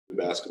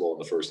basketball in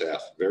the first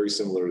half, very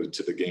similar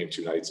to the game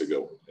 2 nights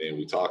ago. And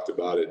we talked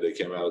about it. They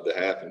came out at the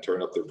half and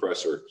turned up their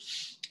pressure.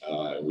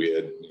 We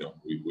had,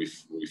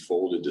 we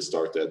folded to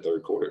start that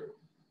third quarter.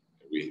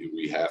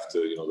 We have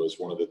to, that's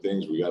one of the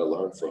things we got to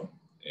learn from.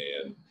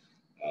 And,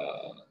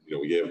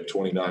 we gave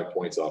 29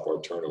 points off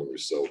our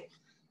turnovers. So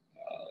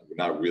we're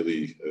not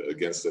really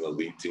against an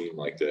elite team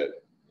like that.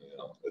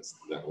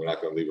 We're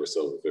not going to leave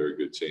ourselves a very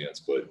good chance.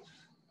 But,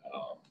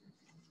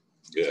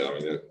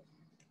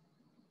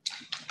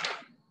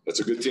 that's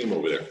a good team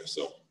over there.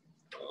 So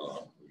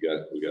we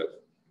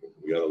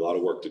got a lot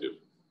of work to do.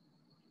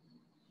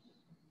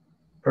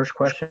 First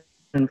question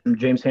from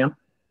James Ham.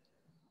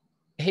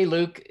 Hey,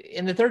 Luke,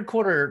 in the third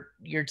quarter,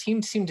 your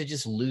team seemed to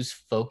just lose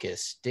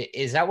focus.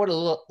 Is that what it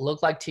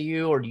looked like to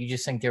you, or do you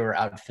just think they were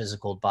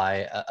out-physicaled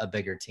by a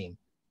bigger team?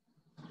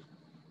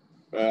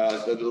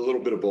 A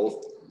little bit of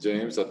both,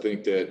 James. I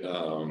think that,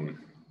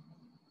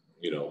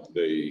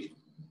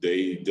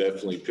 they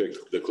definitely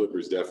the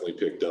Clippers definitely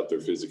picked up their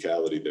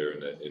physicality there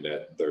in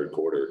that third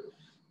quarter.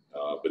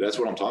 But that's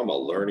what I'm talking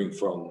about, learning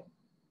from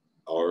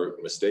our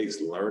mistakes,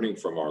 learning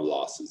from our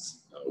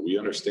losses. We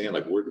understand,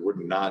 we're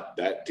not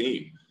that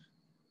team.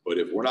 But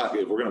if we're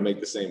going to make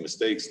the same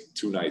mistakes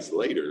 2 nights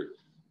later,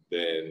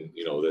 then,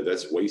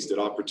 that's wasted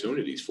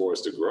opportunities for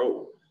us to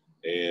grow.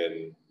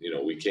 And,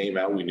 we came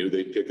out, we knew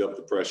they'd pick up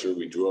the pressure.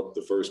 We drew up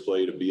the first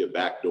play to be a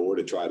backdoor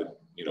to try to,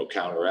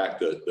 counteract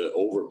the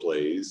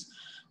overplays.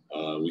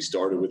 We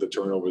started with a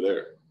turnover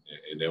there.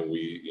 And then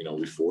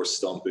we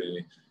forced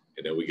something.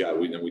 And then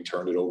we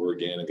turned it over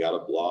again and got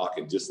a block.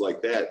 And just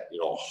like that,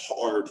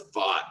 hard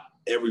fought,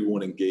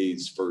 everyone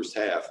engaged first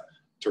half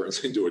turns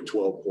into a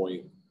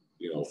 12-point,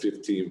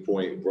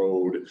 15-point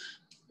road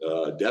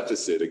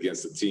deficit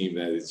against a team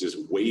that is just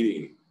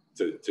waiting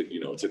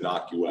to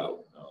knock you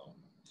out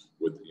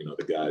with,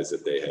 the guys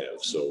that they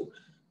have. So,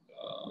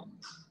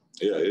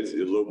 it's a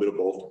little bit of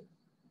both.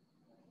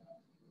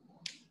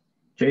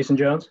 Jason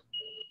Jones?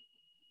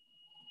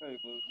 Hey,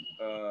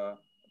 Luke,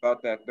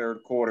 about that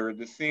third quarter,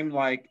 this seemed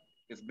like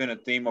it's been a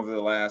theme over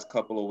the last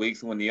couple of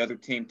weeks. When the other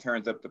team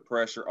turns up the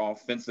pressure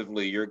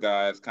offensively, your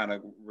guys kind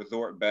of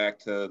resort back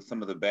to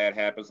some of the bad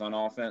habits on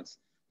offense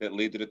that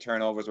lead to the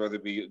turnovers, whether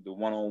it be the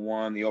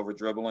one-on-one, the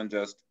over-dribbling.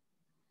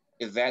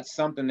 Is that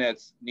something that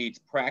needs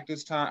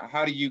practice time?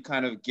 How do you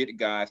kind of get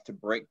guys to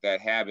break that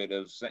habit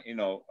of,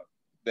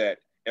 that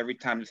every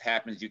time this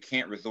happens, you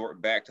can't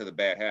resort back to the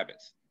bad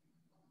habits?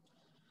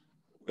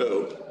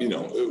 Well,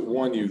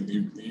 one,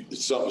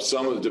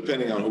 some of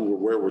depending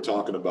on where we're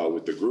talking about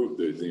with the group,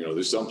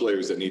 there's some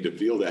players that need to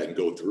feel that and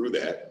go through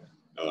that,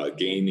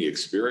 gain the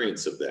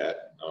experience of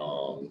that.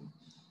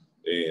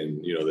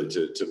 And,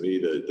 to me,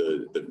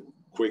 the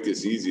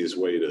quickest, easiest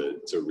way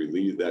to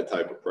relieve that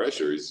type of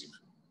pressure is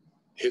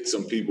hit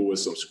some people with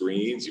some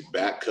screens, you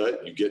back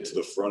cut, you get to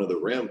the front of the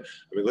rim.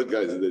 I mean, look,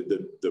 guys,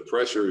 the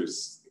pressure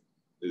is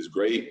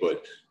great,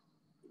 but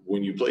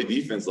when you play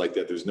defense like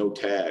that, there's no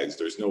tags,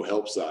 there's no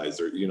help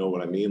sides, or you know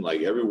what I mean?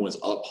 Like everyone's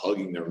up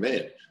hugging their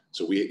men.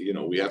 So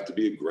we have to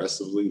be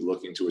aggressively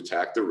looking to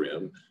attack the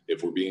rim.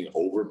 If we're being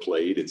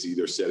overplayed, it's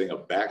either setting a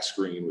back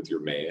screen with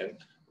your man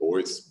or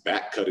it's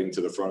back cutting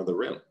to the front of the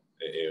rim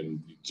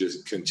and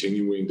just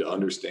continuing to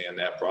understand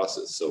that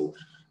process. So,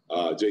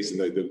 Jason,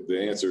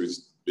 the answer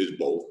is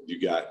both.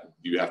 You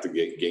have to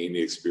gain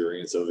the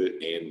experience of it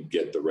and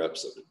get the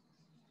reps of it.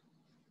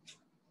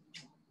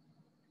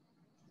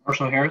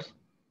 Marshall Harris.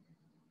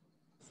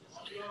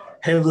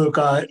 Hey, Luke,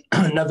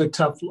 another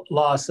tough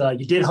loss.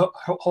 You did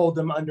hold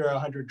them under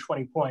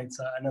 120 points.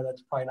 I know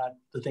that's probably not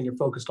the thing you're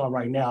focused on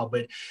right now,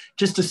 but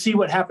just to see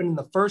what happened in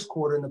the first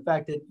quarter and the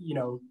fact that,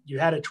 you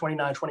had a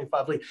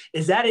 29-25 lead,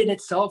 is that in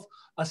itself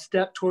a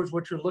step towards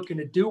what you're looking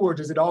to do, or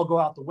does it all go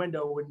out the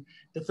window when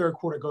the third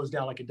quarter goes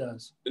down like it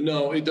does?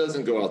 No, it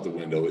doesn't go out the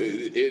window.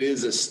 It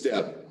is a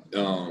step,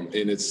 and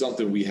it's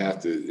something we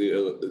have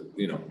to,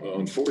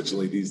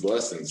 unfortunately, these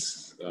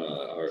lessons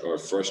are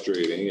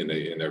frustrating and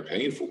they're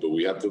painful, but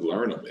we have to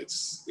learn them.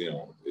 It's,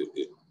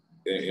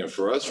 and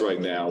for us right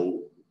now,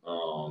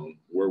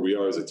 where we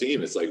are as a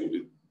team, it's like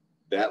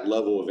that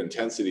level of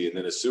intensity. And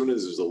then as soon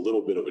as there's a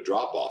little bit of a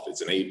drop off,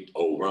 it's an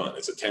 8-0 run.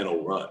 It's a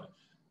 10-0 run.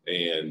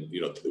 And,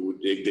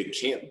 they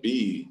can't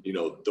be,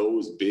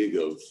 those big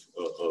of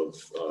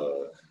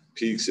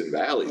peaks and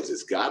valleys.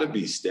 It's got to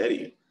be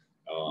steady.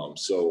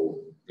 So,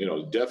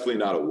 definitely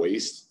not a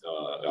waste.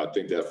 I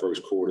think that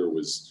first quarter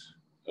was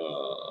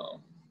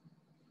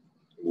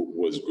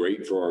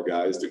great for our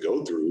guys to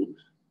go through,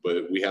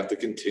 but we have to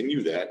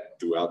continue that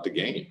throughout the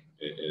game.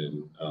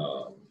 And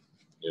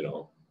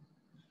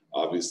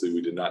obviously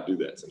we did not do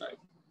that tonight.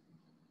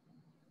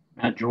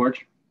 Matt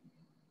George.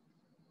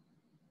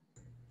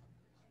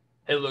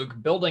 Hey, Luke,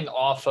 building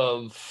off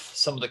of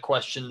some of the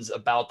questions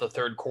about the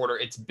third quarter,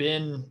 it's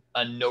been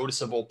a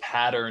noticeable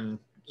pattern,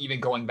 even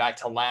going back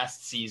to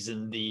last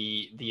season,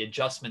 the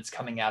adjustments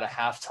coming out of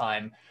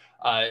halftime.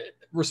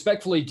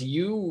 Respectfully, do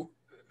you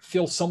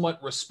feel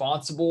somewhat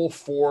responsible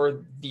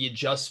for the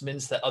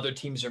adjustments that other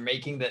teams are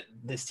making that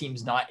this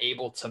team's not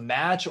able to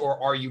match, or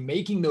are you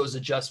making those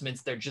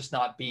adjustments, they're just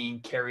not being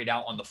carried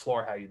out on the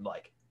floor how you'd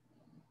like?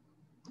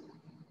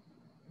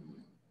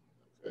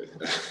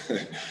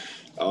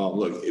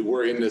 Look,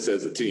 we're in this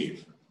as a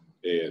team,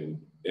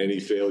 and any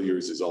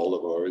failures is all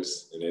of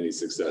ours, and any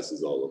success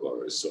is all of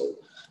ours. So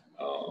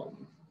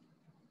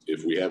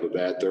if we have a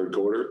bad third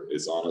quarter,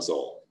 it's on us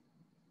all.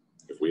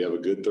 If we have a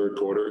good third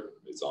quarter,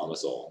 it's on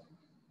us all.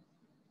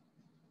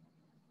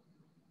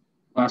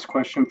 Last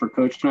question for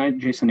Coach tonight,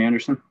 Jason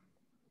Anderson.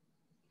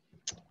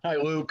 Hi,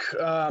 Luke.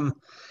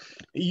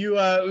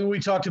 We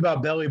talked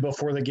about Belly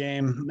before the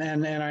game,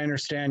 and I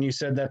understand you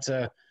said that's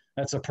a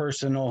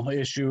personal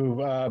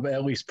issue,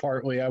 at least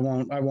partly. I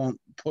won't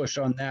push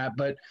on that,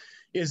 but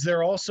is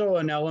there also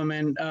an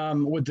element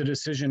with the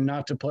decision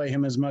not to play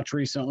him as much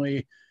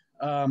recently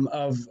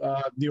of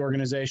the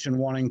organization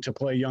wanting to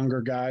play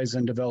younger guys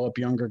and develop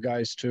younger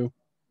guys too?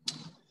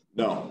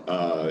 No,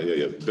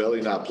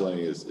 Belly not playing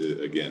is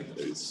again,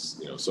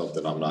 it's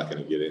something I'm not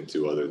going to get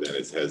into, other than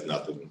it has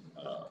nothing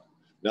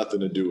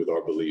to do with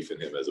our belief in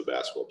him as a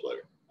basketball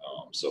player.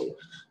 So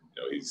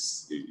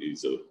he's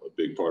a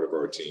big part of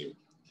our team,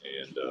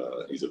 and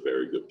he's a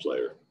very good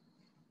player.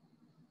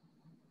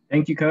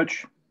 Thank you,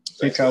 Coach. Safe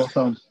Thanks, travels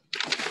home.